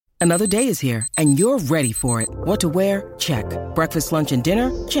Another day is here, and you're ready for it. What to wear? Check. Breakfast, lunch, and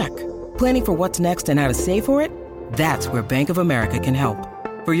dinner? Check. Planning for what's next and how to save for it? That's where Bank of America can help.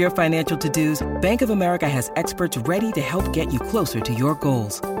 For your financial to-dos, Bank of America has experts ready to help get you closer to your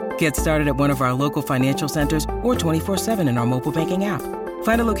goals. Get started at one of our local financial centers or 24/7 in our mobile banking app.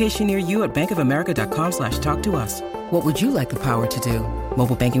 Find a location near you at bankofamerica.com/talktous. What would you like the power to do?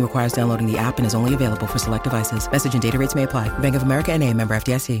 Mobile banking requires downloading the app and is only available for select devices. Message and data rates may apply. Bank of America N.A., member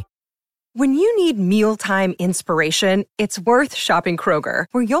FDIC. When you need mealtime inspiration, it's worth shopping Kroger,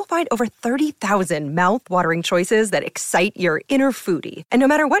 where you'll find over 30,000 mouth-watering choices that excite your inner foodie. And no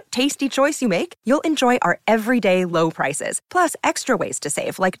matter what tasty choice you make, you'll enjoy our everyday low prices, plus extra ways to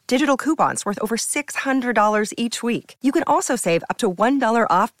save, like digital coupons worth over $600 each week. You can also save up to $1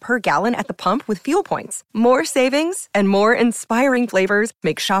 off per gallon at the pump with fuel points. More savings and more inspiring flavors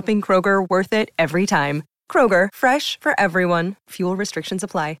make shopping Kroger worth it every time. Kroger, fresh for everyone. Fuel restrictions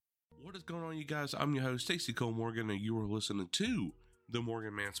apply. What is going on, you guys? I'm your host, Stacey Cole Morgan, and you are listening to the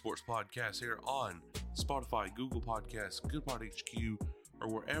MorganMan Sports Podcast here on Spotify, Google Podcasts, GoodPod HQ, or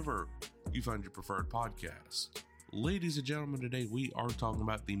wherever you find your preferred podcasts. Ladies and gentlemen, today we are talking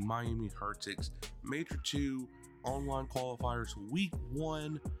about the Miami Heretics Major 2 online qualifiers Week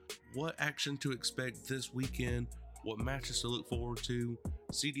 1, what action to expect this weekend, what matches to look forward to,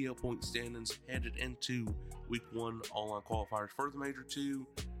 CDL point standings headed into Week 1 online qualifiers for the Major 2,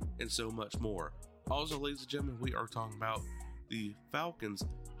 and so much more. Also, ladies and gentlemen, we are talking about the Falcons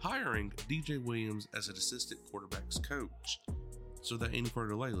hiring DJ Williams as an assistant quarterback's coach. So without any further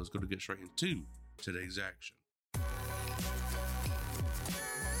delay, let's go to get straight into today's action.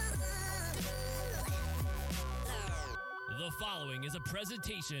 The following is a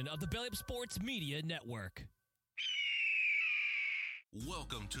presentation of the Belly Up Sports Media Network.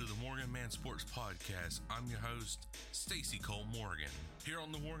 Welcome to the MorganMan Sports Podcast. I'm your host, Stacey Cole Morgan. Here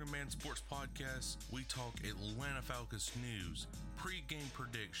on the MorganMan Sports Podcast, we talk Atlanta Falcons news, pre-game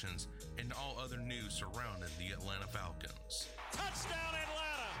predictions, and all other news surrounding the Atlanta Falcons. Touchdown, Atlanta!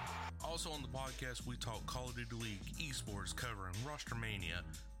 Also on the podcast, we talk Call of Duty League, esports covering Roster Mania,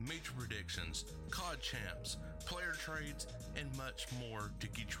 major predictions, COD champs, player trades, and much more to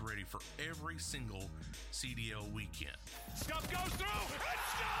get you ready for every single CDL weekend. Scuff goes through, and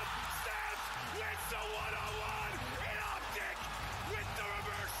Scuff stands, wins the one-on-one, and Optic with the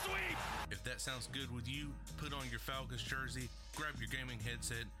reverse sweep. If that sounds good with you, put on your Falcons jersey, grab your gaming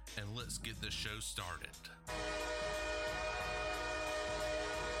headset, and let's get this show started.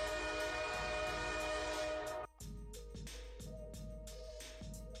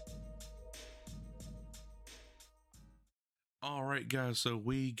 All right, guys, so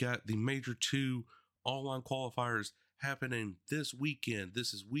we got the Major 2 online qualifiers happening this weekend.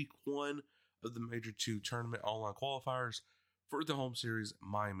 This is Week 1 of the Major 2 tournament online qualifiers for the home series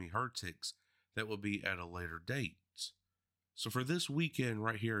Miami Heretics. That will be at a later date. So for this weekend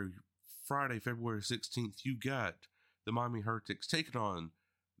right here, Friday, February 16th, you got the Miami Heretics taking on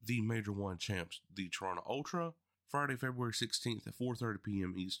the Major 1 champs, the Toronto Ultra. Friday, February 16th at 4:30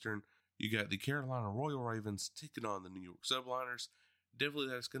 p.m. Eastern. You got the Carolina Royal Ravens taking on the New York Subliners. Definitely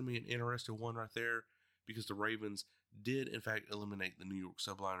that's going to be an interesting one right there because the Ravens did, in fact, eliminate the New York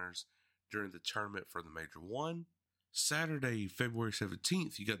Subliners during the tournament for the Major 1. Saturday, February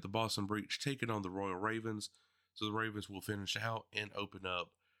 17th, you got the Boston Breach taking on the Royal Ravens. So the Ravens will finish out and open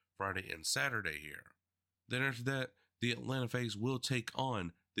up Friday and Saturday here. Then after that, the Atlanta FaZe will take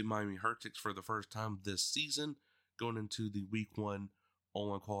on the Miami Heretics for the first time this season, going into the Week 1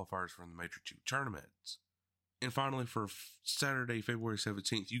 online qualifiers for the Major 2 tournaments. And finally, for Saturday, February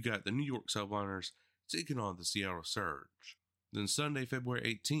 17th, you got the New York Subliners taking on the Seattle Surge. Then Sunday, February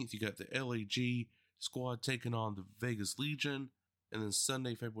 18th, you got the LAG squad taking on the Vegas Legion. And then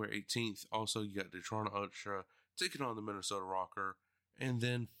Sunday, February 18th, also you got the Toronto Ultra taking on the Minnesota Rocker. And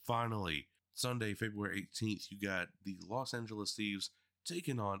then finally, Sunday, February 18th, you got the Los Angeles Thieves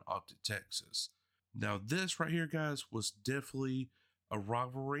taking on Optic Texas. Now this right here, guys, was definitely a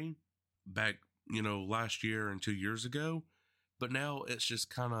rivalry back, last year and 2 years ago. But now it's just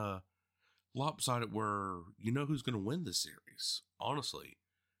kind of lopsided where you know who's going to win this series, honestly.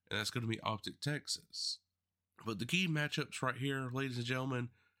 And that's going to be Optic Texas. But the key matchups right here, ladies and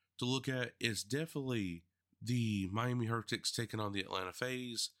gentlemen, to look at is definitely the Miami Heretics taking on the Atlanta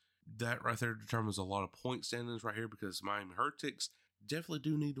FaZe. That right there determines a lot of point standings right here because Miami Heretics definitely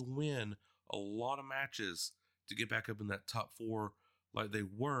do need to win a lot of matches to get back up in that top 4 like they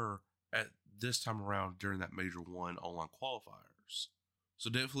were at this time around during that Major 1 online qualifiers. So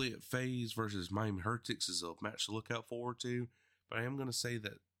definitely at FaZe versus Miami Heretics is a match to look out forward to. But I am going to say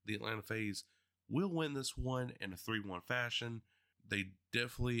that the Atlanta FaZe will win this one in a 3-1 fashion. They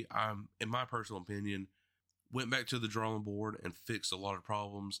definitely, in my personal opinion, went back to the drawing board and fixed a lot of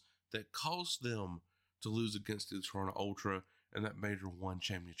problems that caused them to lose against the Toronto Ultra in that Major 1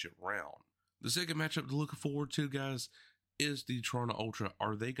 championship round. The second matchup to look forward to, guys, is the Toronto Ultra.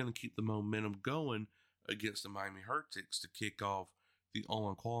 Are they going to keep the momentum going against the Miami Heretics to kick off the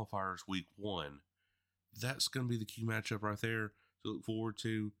online qualifiers week 1? That's going to be the key matchup right there to look forward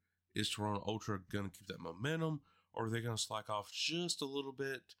to. Is Toronto Ultra going to keep that momentum, or are they going to slack off just a little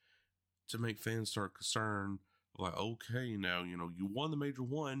bit to make fans start concerned? Like, okay, now, you won the Major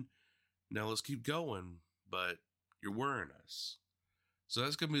 1. Now let's keep going, but you're worrying us. So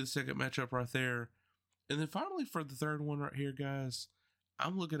that's going to be the second matchup right there. And then finally for the third one right here, guys,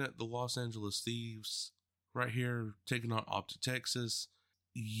 I'm looking at the Los Angeles Thieves right here taking on Optic Texas.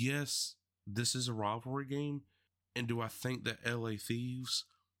 Yes, this is a rivalry game. And do I think that LA Thieves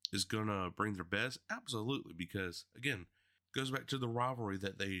is going to bring their best? Absolutely, because, again, it goes back to the rivalry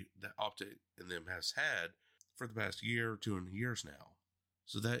that Optic and them has had for the past year or 2 years now.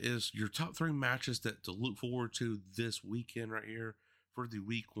 So that is your top 3 matches that to look forward to this weekend right here for the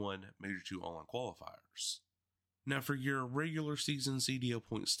week 1 Major 2 online qualifiers. Now for your regular season CDL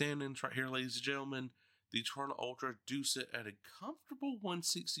point standings right here, ladies and gentlemen, the Toronto Ultra do sit at a comfortable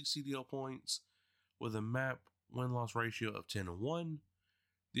 160 CDL points with a map win-loss ratio of 10-1.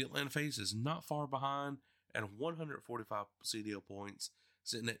 The Atlanta Phase is not far behind at 145 CDL points,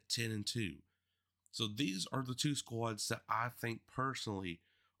 sitting at 10-2. So these are the 2 squads that I think personally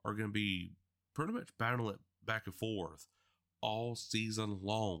are going to be pretty much battling back and forth all season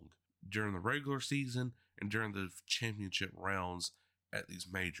long during the regular season and during the championship rounds at these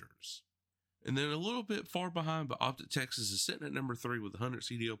majors. And then a little bit far behind, but Optic Texas is sitting at number 3 with 100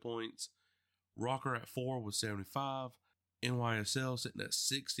 CDL points. Rocker at 4 with 75. NYSL sitting at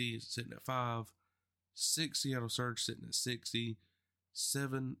 60, sitting at 5. 6 Seattle Surge sitting at 60.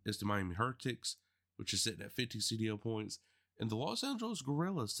 7 is the Miami Heretics, which is sitting at 50 CDL points. And the Los Angeles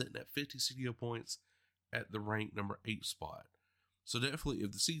Guerrillas sitting at 50 CDL points at the ranked number 8 spot. So definitely,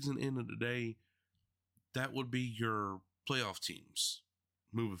 if the season ended today, that would be your playoff teams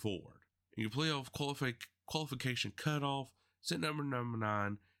moving forward. And your playoff qualification cutoff, sitting at number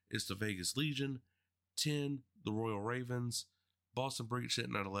 9 is the Vegas Legion, 10, the Royal Ravens, Boston Breach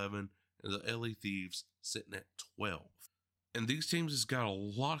sitting at 11, and the LA Thieves sitting at 12. And these teams has got a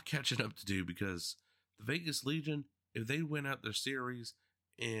lot of catching up to do, because the Vegas Legion, if they win out their series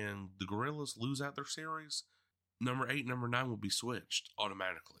and the Guerrillas lose out their series, number 8 and number 9 will be switched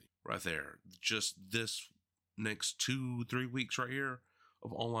automatically right there. Just this next 2-3 weeks right here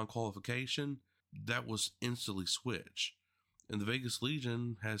of online qualification, that was instantly switched. And the Vegas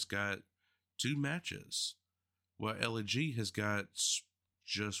Legion has got 2 matches, while LAG has got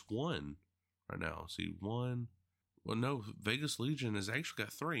just 1 right now. See, 1. Well, no, Vegas Legion has actually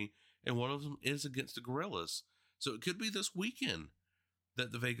got 3, and one of them is against the Guerrillas. So it could be this weekend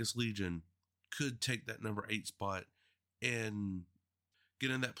that the Vegas Legion could take that number 8 spot and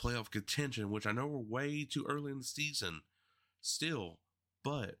get in that playoff contention, which I know we're way too early in the season still,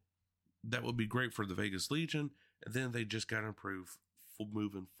 but that would be great for the Vegas Legion. And then they just got to improve for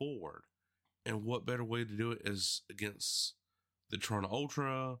moving forward. And what better way to do it is against the Toronto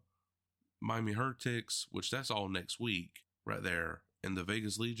Ultra, Miami Heretics, which that's all next week right there. And the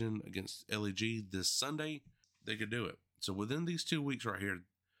Vegas Legion against LAG this Sunday, they could do it. So within these 2 weeks right here,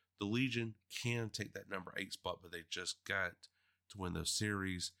 the Legion can take that number 8 spot, but they just got to win the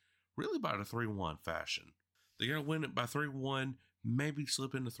series really by the 3-1 fashion. They got to win it by 3-1, maybe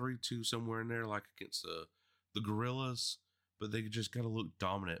slip into 3-2 somewhere in there, like against the Guerrillas, but they just got to look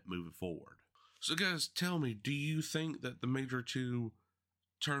dominant moving forward. So guys, tell me, do you think that the Major 2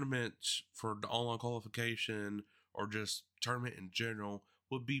 tournament for the online qualification or just tournament in general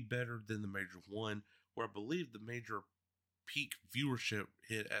would be better than the Major 1, where I believe the Major peak viewership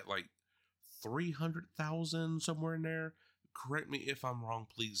hit at like 300,000 somewhere in there? Correct me if I'm wrong,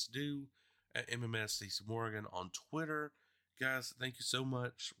 please do, at MMS Stacey Morgan on Twitter. Guys, thank you so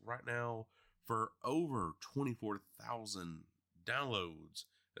much right now for over 24,000 downloads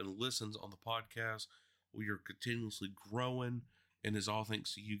and listens on the podcast. We are continuously growing, and it's all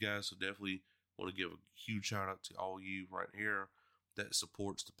thanks to you guys. So definitely want to give a huge shout out to all you right here that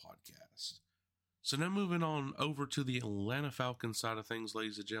supports the podcast. So now moving on over to the Atlanta Falcons side of things,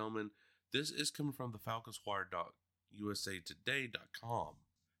 ladies and gentlemen. This is coming from the FalconsWire.usatoday.com.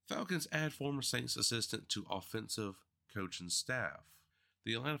 Falcons add former Saints assistant to offensive coaching staff.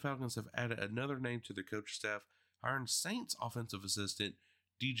 The Atlanta Falcons have added another name to their coaching staff, hiring Saints offensive assistant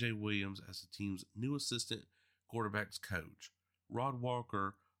DJ Williams as the team's new assistant quarterbacks coach. Rod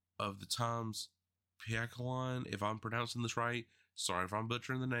Walker of the Times Piacalon, if I'm pronouncing this right, sorry if I'm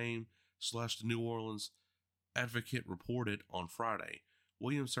butchering the name, / the New Orleans Advocate reported on Friday.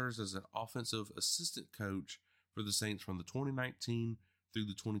 Williams serves as an offensive assistant coach for the Saints from the 2019 through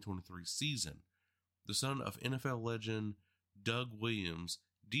the 2023 season. The son of NFL legend Doug Williams,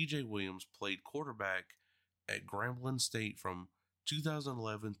 DJ Williams played quarterback at Grambling State from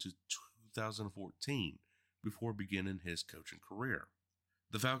 2011 to 2014 before beginning his coaching career.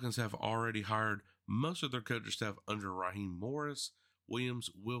 The Falcons have already hired most of their coaching staff under Raheem Morris. Williams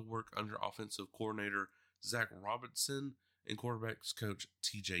will work under offensive coordinator Zach Robinson and quarterbacks coach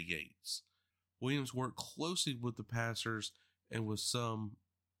TJ Yates. Williams worked closely with the passers and was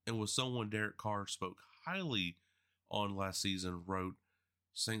someone Derek Carr spoke highly on last season, wrote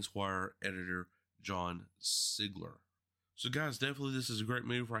Saints Wire editor John Sigler. So guys, definitely this is a great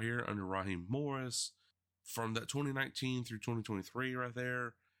move right here under Raheem Morris. From that 2019 through 2023 right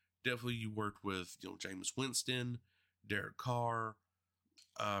there, definitely you worked with, Jameis Winston, Derek Carr,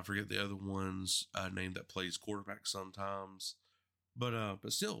 I forget the other one's name that plays quarterback sometimes. But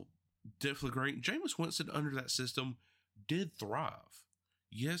still, definitely great. Jameis Winston under that system did thrive.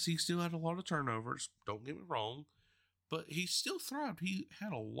 Yes, he still had a lot of turnovers, don't get me wrong, but he still thrived. He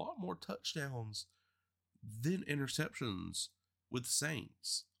had a lot more touchdowns than interceptions with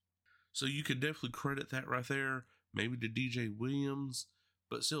Saints. So you could definitely credit that right there, maybe to DJ Williams.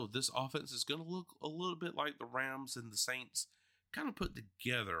 But still, this offense is going to look a little bit like the Rams and the Saints kind of put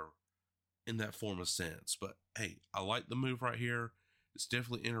together in that form of sense. But hey, I like the move right here. It's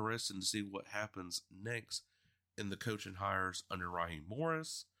definitely interesting to see what happens next in the coaching hires under Raheem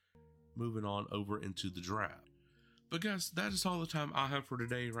Morris. Moving on over into the draft. But guys, that is all the time I have for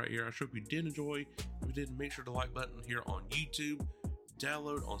today right here. I hope you did enjoy. If you did, make sure to like button here on YouTube.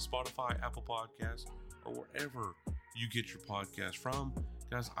 Download on Spotify, Apple Podcasts, or wherever you get your podcast from.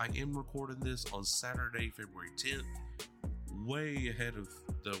 Guys, I am recording this on Saturday, February 10th, way ahead of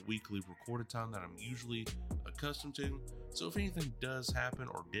the weekly recorded time that I'm usually accustomed to. So if anything does happen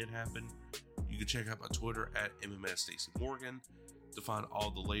or did happen, you can check out my Twitter at MMSStacyMorgan to find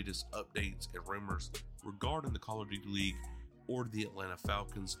all the latest updates and rumors regarding the Call of Duty League or the Atlanta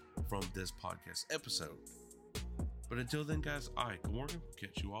Falcons from this podcast episode. But until then, guys, Morgan,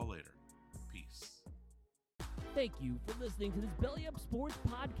 catch you all later. Peace. Thank you for listening to this Belly Up Sports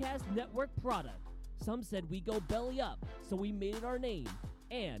Podcast Network product. Some said we go belly up, so we made it our name,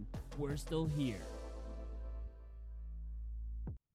 and we're still here.